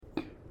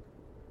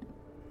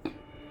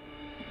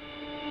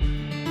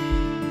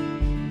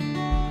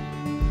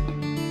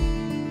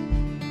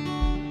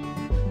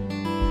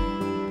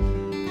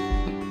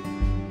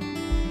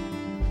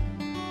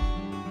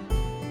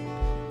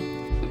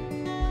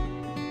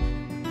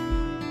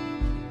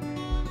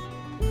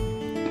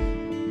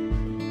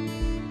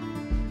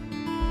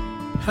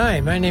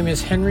Hi, my name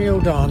is Henry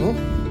O'Donnell.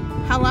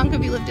 How long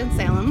have you lived in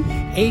Salem?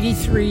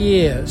 83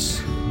 years.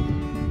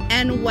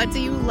 And what do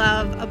you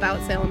love about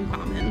Salem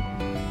Common?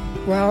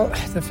 Well,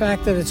 the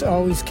fact that it's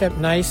always kept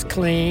nice,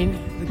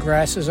 clean, the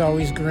grass is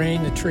always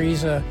green, the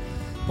trees are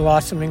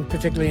blossoming,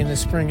 particularly in the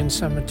spring and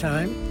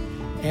summertime,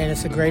 and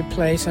it's a great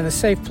place and a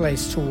safe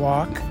place to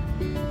walk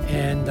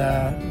and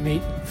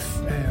meet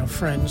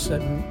friends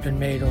that have been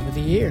made over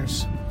the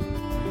years.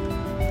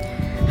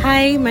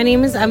 Hi, my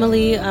name is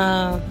Emily,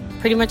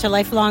 pretty much a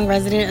lifelong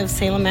resident of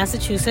Salem,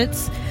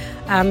 Massachusetts.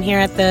 I'm here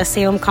at the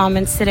Salem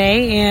Commons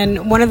today,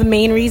 and one of the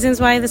main reasons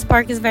why this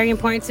park is very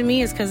important to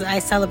me is because I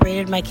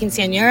celebrated my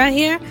quinceañera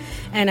here,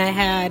 and I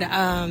had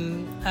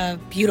a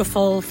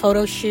beautiful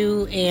photo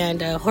shoot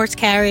and a horse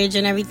carriage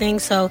and everything,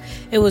 so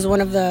it was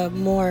one of the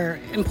more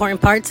important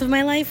parts of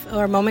my life,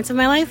 or moments of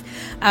my life.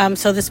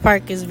 So this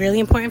park is really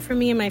important for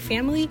me and my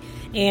family,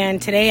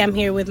 and today I'm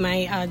here with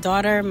my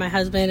daughter, my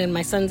husband, and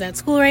my son's at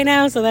school right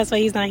now, so that's why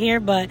he's not here,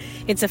 but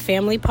it's a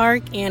family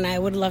park, and I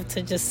would love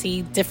to just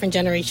see different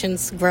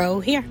generations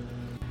grow here.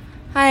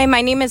 Hi,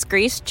 my name is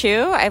Grace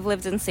Chu. I've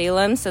lived in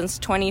Salem since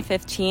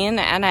 2015,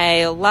 and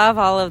I love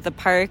all of the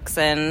parks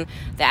and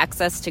the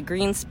access to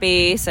green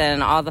space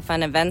and all the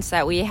fun events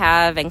that we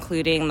have,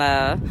 including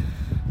the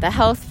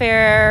health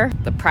fair,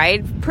 the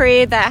Pride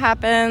Parade that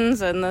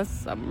happens in the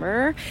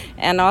summer,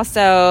 and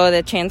also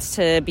the chance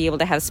to be able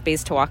to have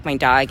space to walk my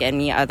dog and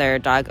meet other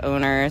dog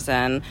owners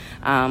and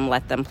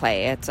let them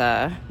play. It's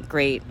a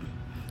great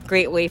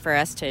way for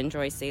us to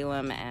enjoy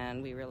Salem,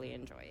 and we really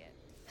enjoy it.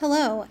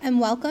 Hello,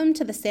 and welcome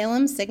to the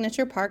Salem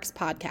Signature Parks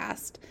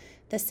podcast.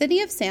 The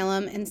City of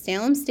Salem and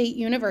Salem State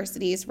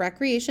University's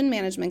Recreation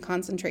Management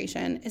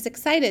Concentration is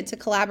excited to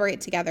collaborate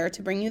together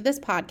to bring you this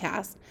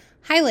podcast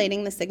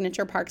highlighting the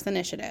Signature Parks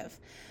Initiative.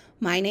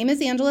 My name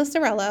is Angela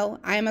Ceriello.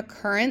 I am a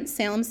current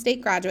Salem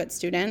State graduate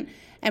student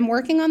and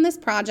working on this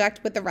project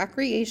with the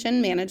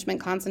Recreation Management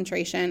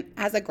Concentration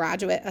as a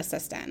graduate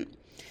assistant.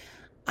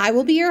 I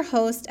will be your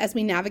host as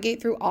we navigate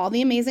through all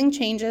the amazing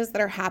changes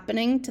that are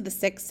happening to the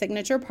 6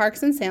 signature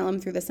parks in Salem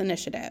through this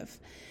initiative.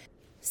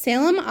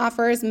 Salem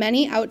offers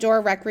many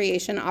outdoor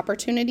recreation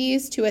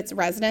opportunities to its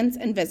residents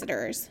and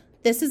visitors.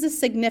 This is a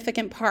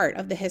significant part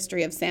of the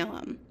history of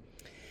Salem.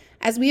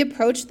 As we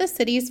approach the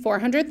city's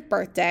 400th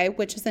birthday,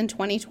 which is in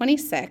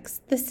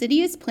 2026, the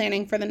city is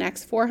planning for the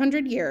next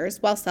 400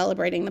 years while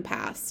celebrating the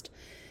past.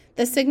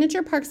 The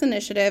Signature Parks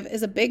Initiative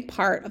is a big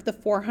part of the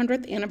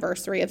 400th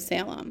anniversary of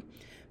Salem.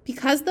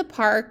 Because the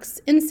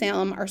parks in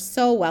Salem are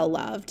so well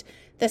loved,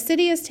 the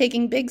city is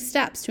taking big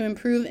steps to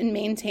improve and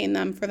maintain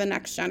them for the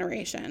next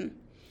generation.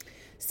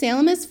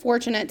 Salem is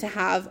fortunate to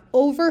have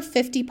over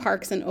 50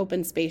 parks and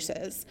open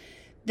spaces.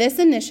 This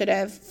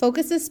initiative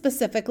focuses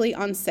specifically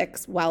on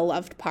 6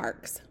 well-loved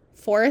parks: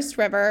 Forest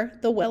River,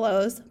 The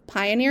Willows,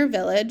 Pioneer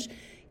Village,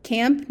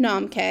 Camp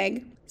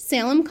Nomkeg,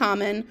 Salem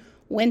Common,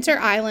 Winter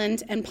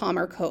Island, and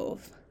Palmer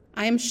Cove.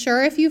 I am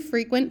sure if you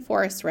frequent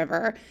Forest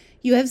River,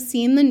 you have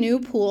seen the new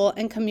pool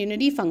and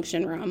community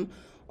function room,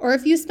 or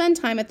if you spend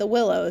time at the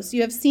Willows,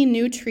 you have seen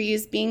new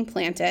trees being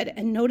planted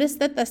and noticed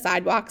that the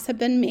sidewalks have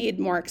been made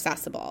more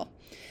accessible.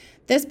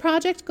 This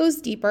project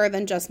goes deeper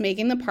than just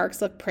making the parks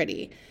look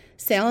pretty.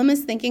 Salem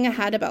is thinking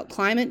ahead about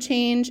climate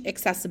change,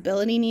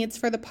 accessibility needs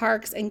for the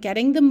parks, and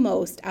getting the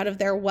most out of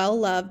their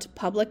well-loved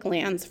public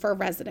lands for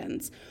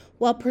residents,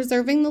 while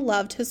preserving the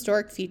loved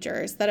historic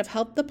features that have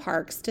helped the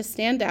parks to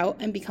stand out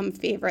and become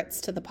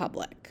favorites to the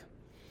public.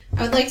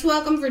 I would like to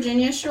welcome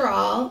Virginia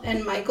Cherol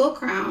and Michael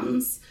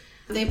Crounse.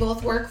 They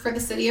both work for the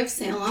City of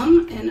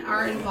Salem and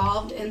are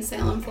involved in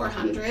Salem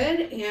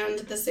 400 and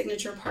the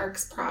Signature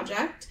Parks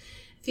project.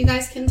 If you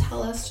guys can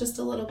tell us just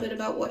a little bit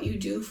about what you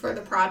do for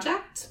the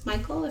project.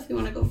 Michael, if you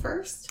want to go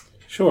first.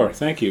 Sure,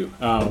 thank you.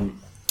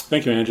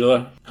 Thank you,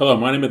 Angela. Hello,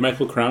 my name is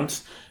Michael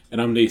Crounse, and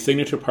I'm the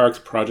Signature Parks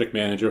project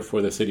manager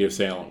for the City of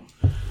Salem.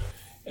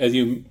 As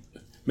you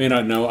may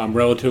not know, I'm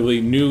relatively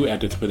new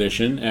at this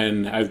position,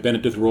 and I've been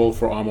at this role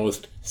for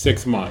almost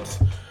 6 months.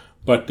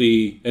 But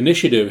the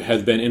initiative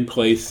has been in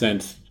place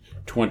since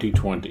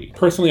 2020.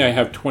 Personally, I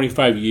have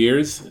 25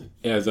 years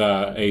as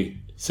a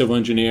civil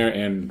engineer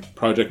and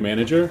project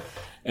manager,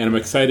 and I'm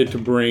excited to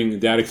bring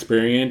that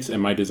experience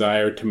and my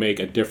desire to make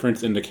a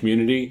difference in the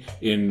community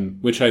in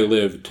which I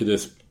live to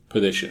this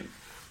position.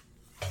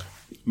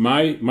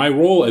 My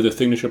role as a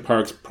Signature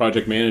Parks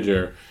project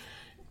manager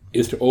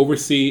is to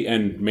oversee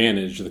and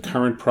manage the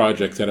current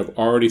projects that have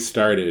already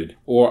started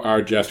or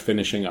are just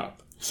finishing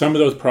up. Some of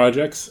those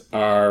projects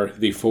are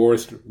the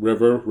Forest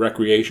River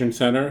Recreation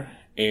Center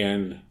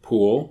and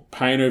Pool,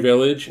 Pioneer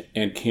Village,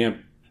 and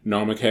Camp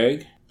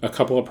Nomkeg. A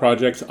couple of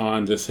projects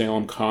on the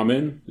Salem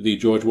Common, the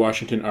George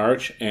Washington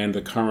Arch, and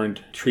the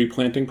current tree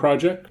planting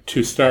project.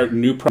 To start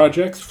new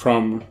projects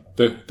from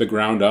the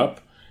ground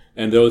up,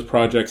 and those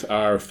projects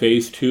are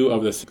Phase 2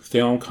 of the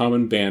Salem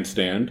Common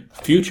Bandstand,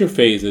 future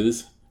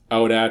phases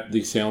out at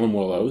the Salem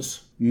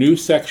Willows, new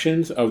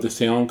sections of the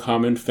Salem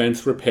Common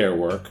fence repair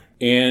work,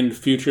 and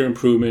future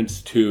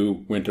improvements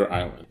to Winter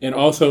Island. And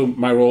also,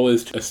 my role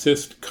is to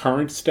assist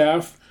current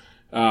staff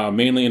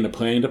mainly in the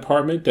planning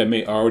department, that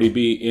may already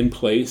be in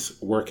place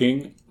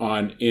working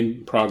on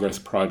in-progress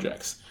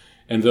projects.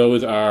 And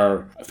those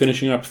are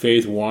finishing up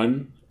phase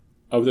 1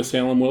 of the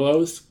Salem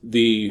Willows,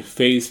 the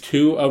phase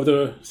 2 of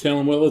the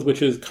Salem Willows,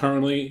 which is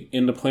currently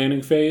in the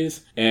planning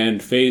phase,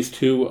 and phase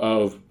 2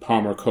 of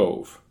Palmer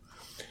Cove.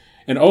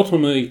 And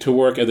ultimately to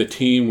work as a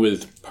team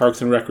with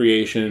Parks and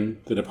Recreation,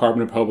 the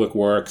Department of Public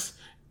Works,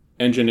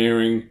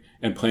 Engineering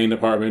and Planning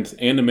Departments,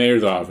 and the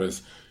Mayor's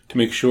Office to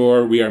make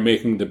sure we are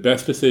making the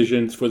best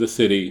decisions for the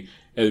city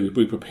as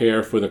we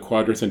prepare for the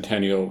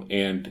quadricentennial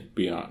and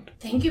beyond.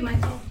 Thank you,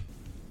 Michael.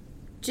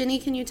 Ginny,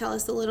 can you tell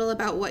us a little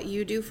about what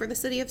you do for the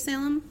City of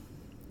Salem?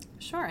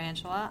 Sure,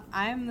 Angela.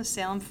 I'm the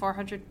Salem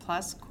 400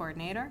 Plus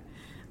coordinator.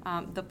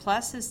 The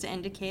plus is to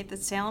indicate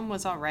that Salem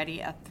was already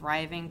a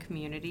thriving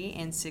community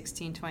in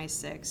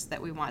 1626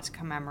 that we want to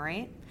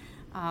commemorate.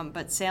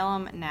 But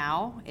Salem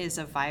now is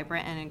a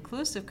vibrant and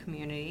inclusive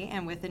community,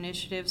 and with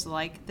initiatives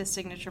like the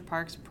Signature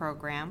Parks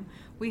program,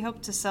 we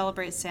hope to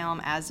celebrate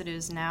Salem as it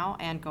is now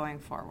and going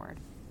forward.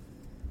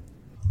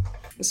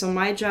 So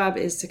my job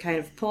is to kind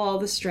of pull all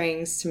the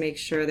strings to make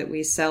sure that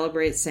we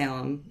celebrate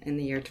Salem in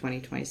the year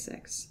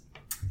 2026.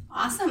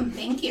 Awesome,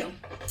 thank you.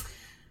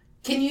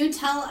 Can you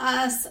tell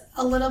us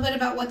a little bit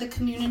about what the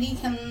community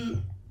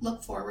can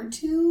look forward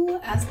to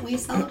as we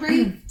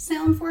celebrate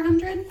Salem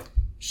 400?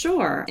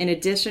 Sure. In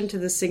addition to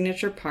the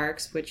signature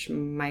parks, which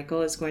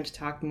Michael is going to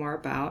talk more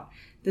about,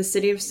 the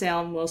City of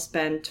Salem will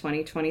spend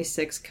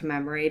 2026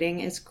 commemorating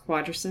its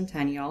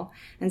quadricentennial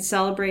and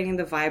celebrating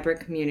the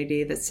vibrant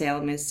community that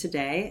Salem is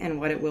today and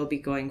what it will be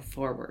going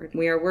forward.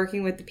 We are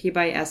working with the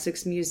Peabody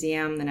Essex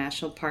Museum, the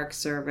National Park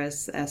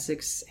Service, the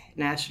Essex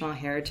National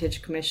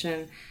Heritage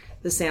Commission,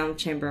 the Salem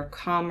Chamber of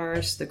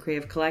Commerce, the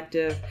Creative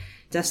Collective,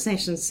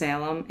 Destination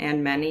Salem,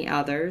 and many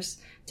others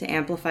to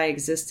amplify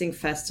existing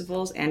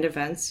festivals and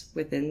events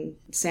within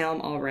Salem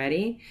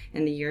already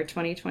in the year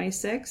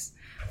 2026.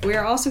 We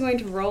are also going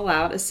to roll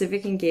out a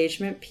civic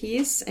engagement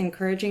piece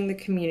encouraging the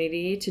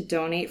community to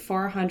donate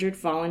 400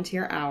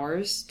 volunteer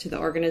hours to the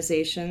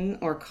organization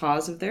or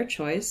cause of their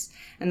choice,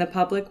 and the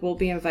public will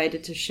be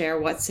invited to share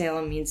what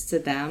Salem means to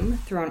them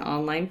through an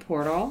online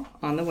portal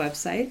on the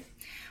website.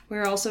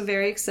 We're also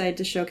very excited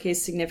to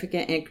showcase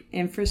significant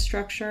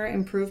infrastructure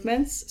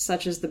improvements,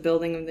 such as the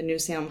building of the new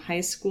Salem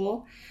High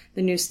School,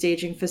 the new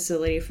staging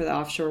facility for the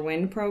offshore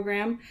wind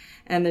program,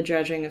 and the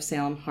dredging of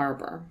Salem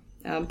Harbor.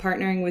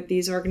 Partnering with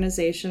these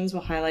organizations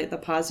will highlight the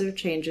positive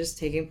changes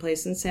taking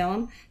place in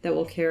Salem that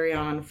will carry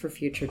on for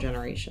future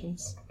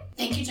generations.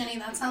 Thank you, Jenny.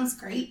 That sounds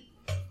great.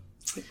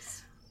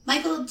 Thanks.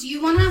 Michael, do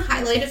you want to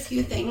highlight a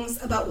few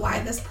things about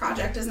why this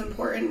project is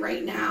important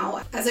right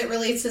now as it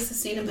relates to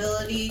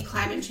sustainability,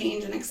 climate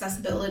change, and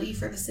accessibility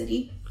for the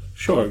city?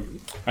 Sure,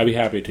 I'd be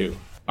happy to.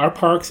 Our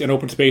parks and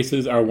open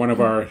spaces are one of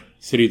our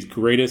city's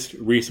greatest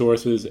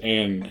resources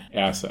and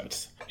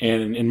assets.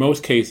 And in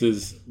most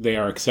cases, they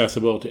are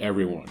accessible to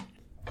everyone.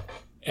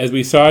 As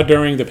we saw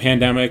during the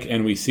pandemic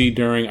and we see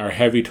during our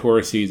heavy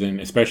tourist season,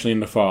 especially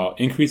in the fall,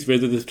 increased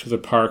visitors to the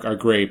park are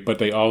great, but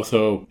they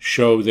also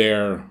show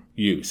their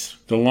use.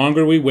 The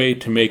longer we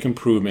wait to make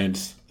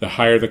improvements, the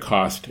higher the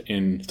cost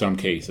in some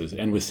cases.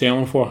 And with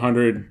Salem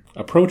 400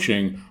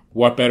 approaching,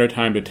 what better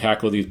time to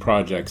tackle these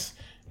projects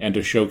and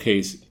to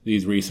showcase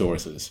these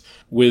resources.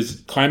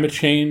 With climate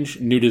change,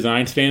 new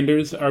design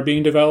standards are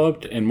being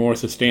developed and more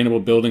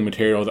sustainable building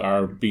materials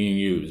are being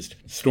used.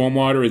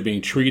 Stormwater is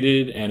being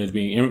treated and is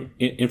being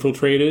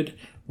infiltrated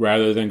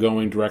rather than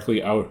going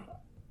directly out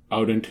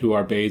into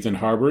our bays and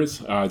harbors.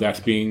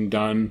 That's being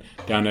done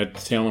down at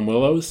Salem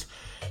Willows.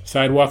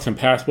 Sidewalks and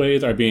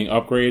pathways are being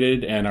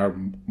upgraded and are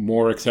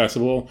more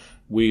accessible.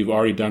 We've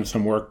already done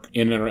some work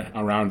in and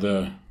around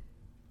the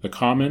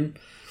common.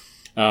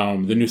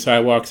 The new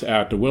sidewalks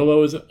at the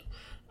Willows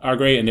are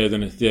great, and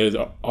there's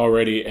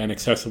already an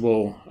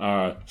accessible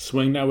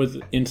swing that was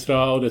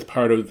installed as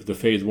part of the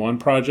Phase 1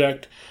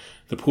 project.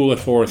 The pool at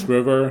Forest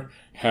River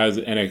has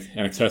an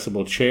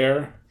accessible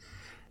chair.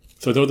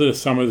 So those are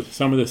some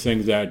of the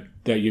things that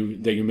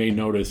you may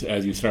notice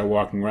as you start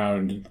walking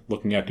around and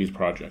looking at these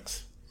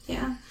projects.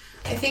 Yeah.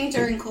 I think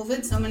during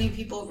COVID, so many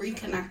people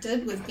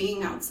reconnected with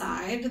being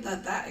outside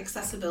that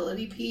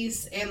accessibility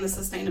piece and the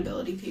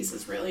sustainability piece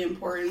is really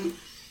important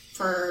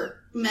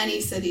for many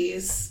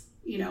cities,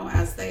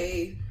 as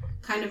they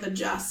kind of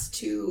adjust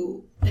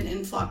to an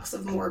influx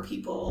of more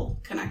people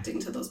connecting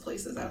to those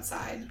places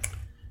outside.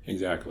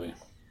 Exactly.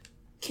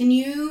 Can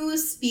you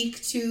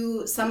speak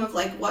to some of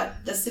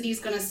what the city's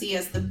going to see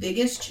as the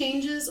biggest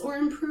changes or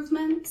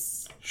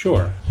improvements?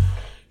 Sure.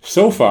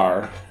 So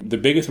far, the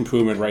biggest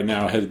improvement right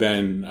now has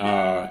been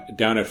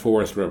down at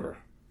Forest River.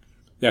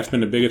 That's been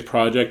the biggest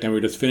project, and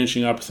we're just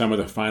finishing up some of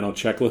the final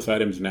checklist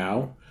items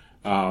now.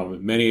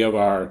 Many of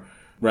our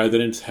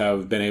residents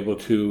have been able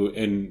to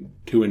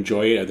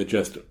enjoy it as it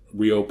just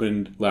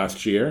reopened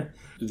last year.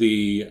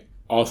 The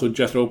also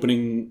just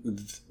opening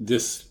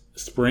this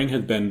spring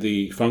has been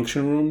the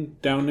function room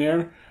down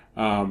there,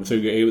 So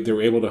they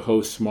were able to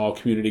host small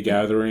community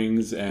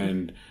gatherings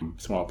and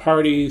small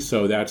parties.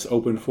 So that's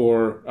open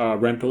for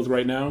rentals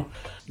right now.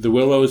 The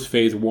Willows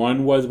Phase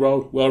 1 was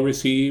well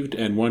received,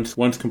 and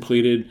once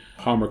completed,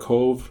 Palmer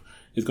Cove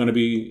is going to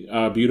be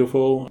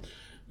beautiful.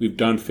 We've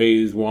done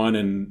Phase 1,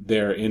 and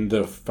they're in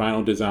the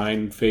final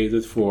design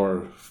phases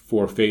for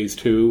Phase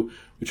 2,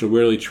 which will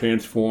really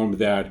transform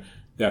that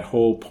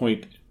whole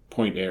point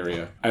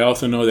area. I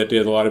also know that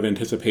there's a lot of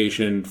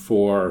anticipation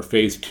for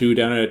Phase 2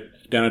 down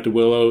at the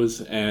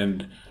Willows,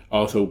 and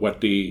also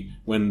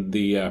when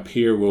the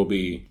pier will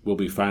be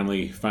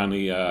finally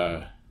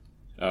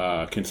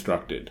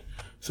constructed.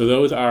 So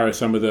those are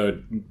some of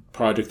the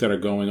projects that are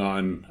going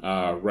on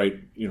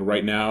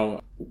right now.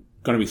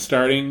 Going to be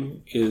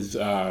starting is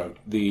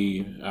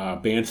the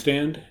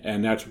bandstand,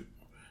 and that's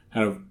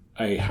kind of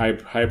a high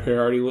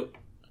priority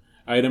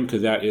item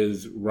because that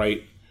is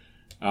right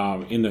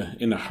in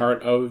the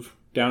heart of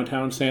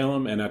downtown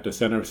Salem and at the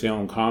center of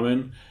Salem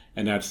Common,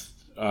 and that's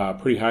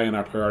pretty high on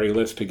our priority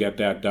list to get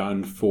that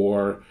done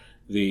for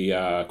the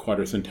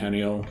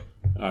quadricentennial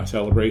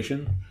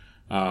celebration.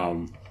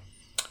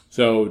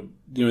 So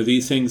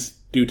these things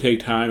do take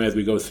time as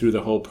we go through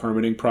the whole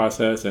permitting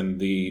process and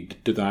the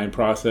design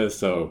process.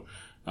 So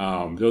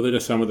those are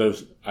just some of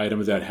those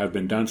items that have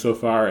been done so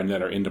far and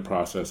that are in the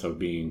process of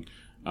being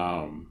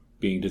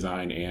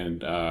designed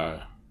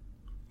and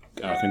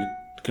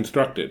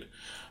constructed.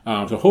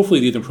 So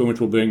hopefully these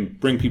improvements will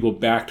bring people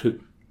back to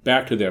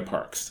their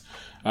parks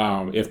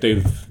if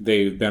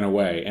they've been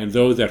away, and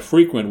those that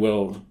frequent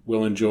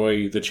will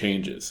enjoy the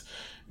changes,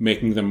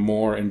 making them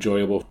more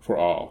enjoyable for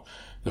all.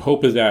 The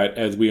hope is that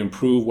as we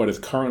improve what is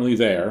currently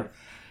there,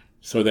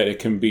 so that it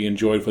can be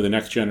enjoyed for the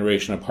next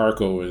generation of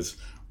parkgoers,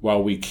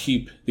 while we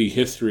keep the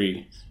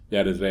history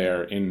that is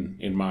there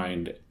in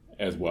mind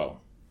as well.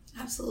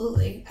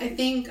 Absolutely. I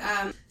think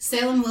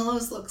Salem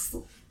Willows looks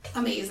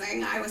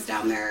amazing. I was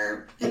down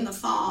there in the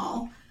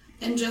fall,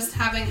 and just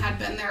having had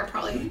been there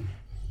probably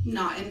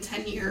not in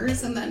 10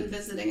 years and then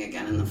visiting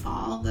again in the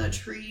fall, the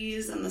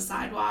trees and the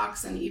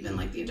sidewalks and even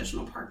like the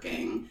additional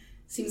parking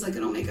seems like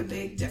it'll make a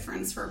big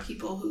difference for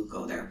people who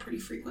go there pretty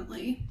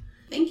frequently.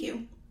 Thank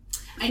you.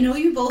 I know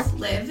you both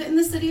live in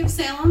the city of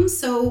Salem,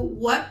 so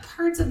what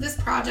parts of this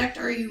project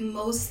are you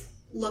most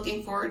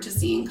looking forward to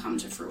seeing come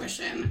to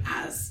fruition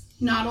as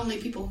not only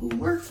people who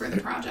work for the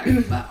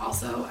project, but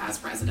also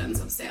as residents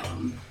of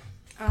Salem?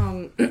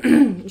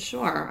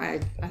 Sure.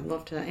 I'd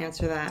love to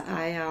answer that.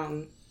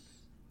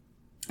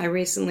 I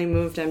recently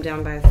moved. I'm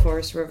down by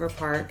Forest River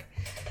Park,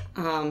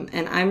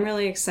 and I'm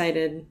really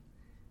excited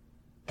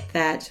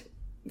that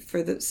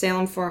for the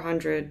Salem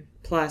 400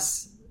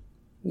 plus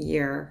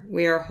year,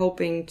 we are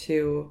hoping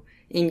to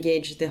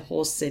engage the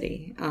whole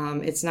city.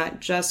 It's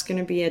not just going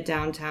to be a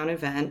downtown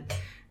event,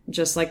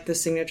 just like the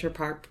Signature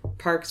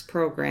Parks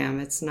program.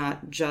 It's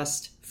not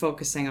just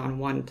focusing on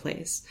one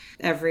place.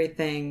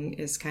 Everything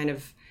is kind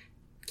of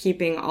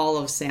keeping all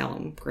of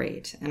Salem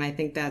great, and I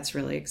think that's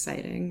really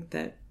exciting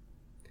that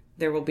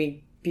there will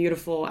be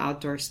beautiful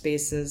outdoor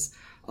spaces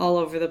all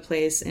over the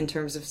place in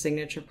terms of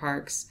Signature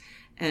Parks.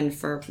 And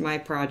for my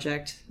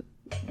project,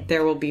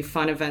 there will be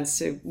fun events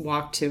to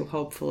walk to,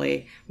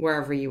 hopefully,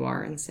 wherever you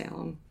are in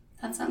Salem.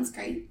 That sounds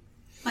great.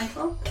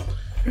 Michael?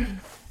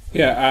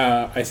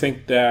 Yeah, I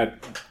think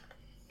that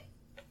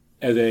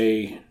as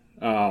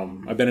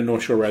I've been a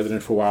North Shore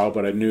resident for a while,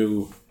 but a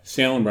new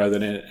Salem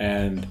resident,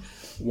 and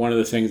one of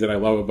the things that I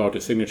love about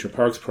the Signature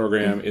Parks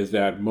program is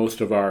that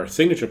most of our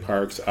Signature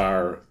Parks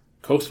are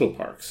coastal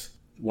parks.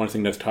 One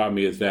thing that's taught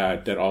me is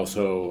that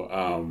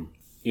also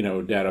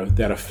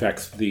that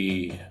affects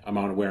the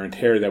amount of wear and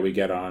tear that we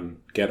get on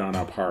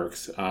our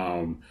parks.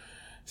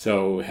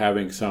 So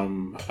having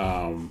some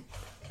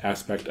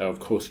aspect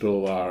of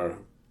coastal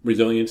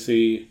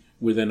resiliency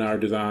within our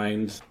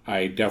designs,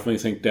 I definitely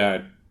think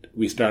that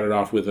we started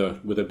off with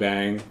a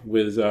bang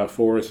with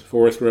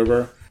Forest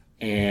River,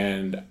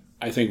 and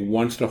I think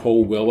once the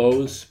whole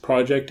Willows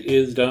project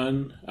is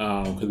done,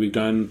 because we've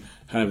done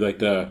kind of like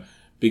the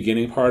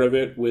beginning part of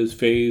it was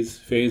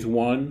phase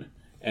 1,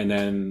 and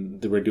then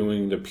we're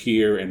doing the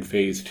pier in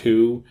phase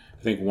 2.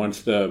 I think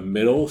once the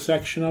middle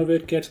section of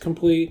it gets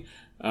complete,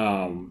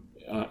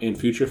 in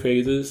future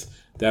phases,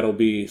 that'll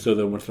be, so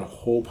that once the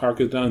whole park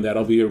is done,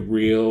 that'll be a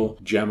real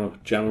gem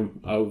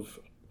of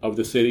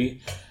the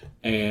city.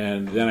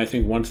 And then I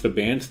think once the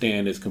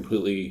bandstand is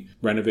completely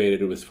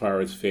renovated as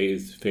far as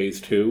phase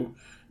 2,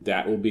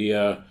 that will be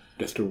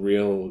just a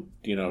real,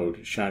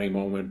 shining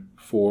moment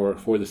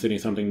for the city,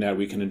 something that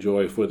we can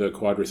enjoy for the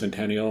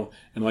quadricentennial.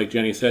 And like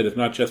Jenny said, it's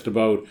not just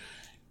about,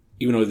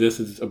 even though this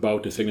is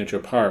about the Signature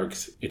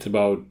Parks, it's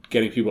about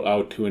getting people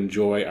out to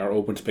enjoy our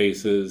open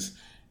spaces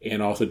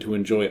and also to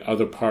enjoy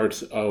other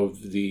parts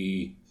of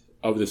the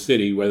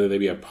city, whether they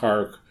be a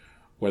park,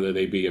 whether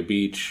they be a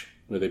beach,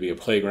 whether they be a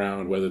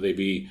playground, whether they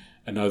be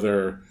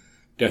another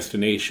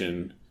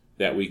destination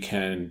that we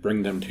can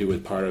bring them to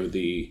as part of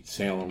the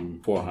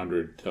Salem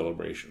 400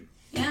 celebration.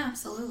 Yeah,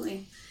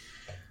 absolutely.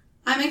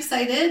 I'm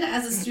excited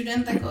as a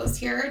student that goes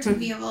here to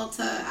be able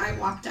to, I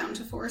walk down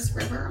to Forest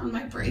River on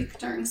my break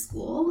during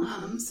school.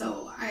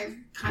 So I've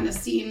kind of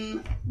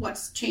seen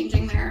what's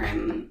changing there,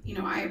 and,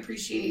 I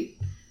appreciate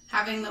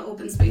having the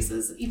open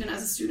spaces, even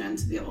as a student,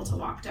 to be able to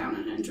walk down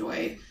and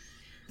enjoy.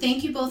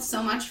 Thank you both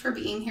so much for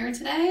being here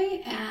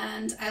today,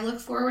 and I look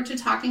forward to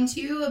talking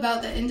to you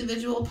about the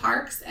individual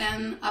parks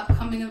and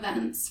upcoming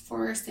events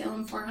for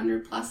Salem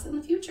 400 Plus in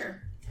the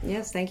future.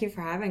 Yes, thank you for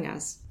having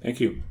us.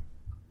 Thank you.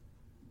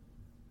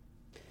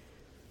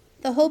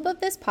 The hope of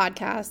this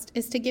podcast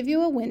is to give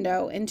you a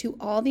window into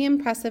all the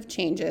impressive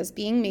changes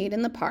being made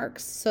in the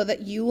parks so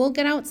that you will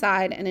get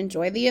outside and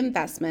enjoy the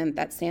investment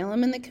that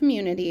Salem and the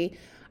community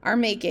are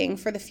making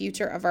for the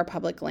future of our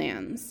public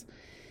lands.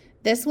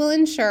 This will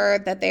ensure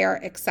that they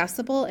are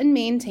accessible and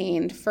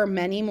maintained for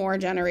many more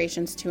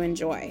generations to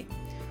enjoy.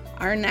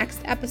 Our next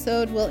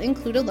episode will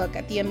include a look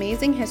at the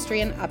amazing history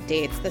and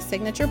updates the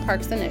Signature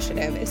Parks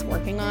Initiative is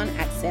working on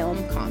at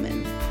Salem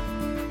Common.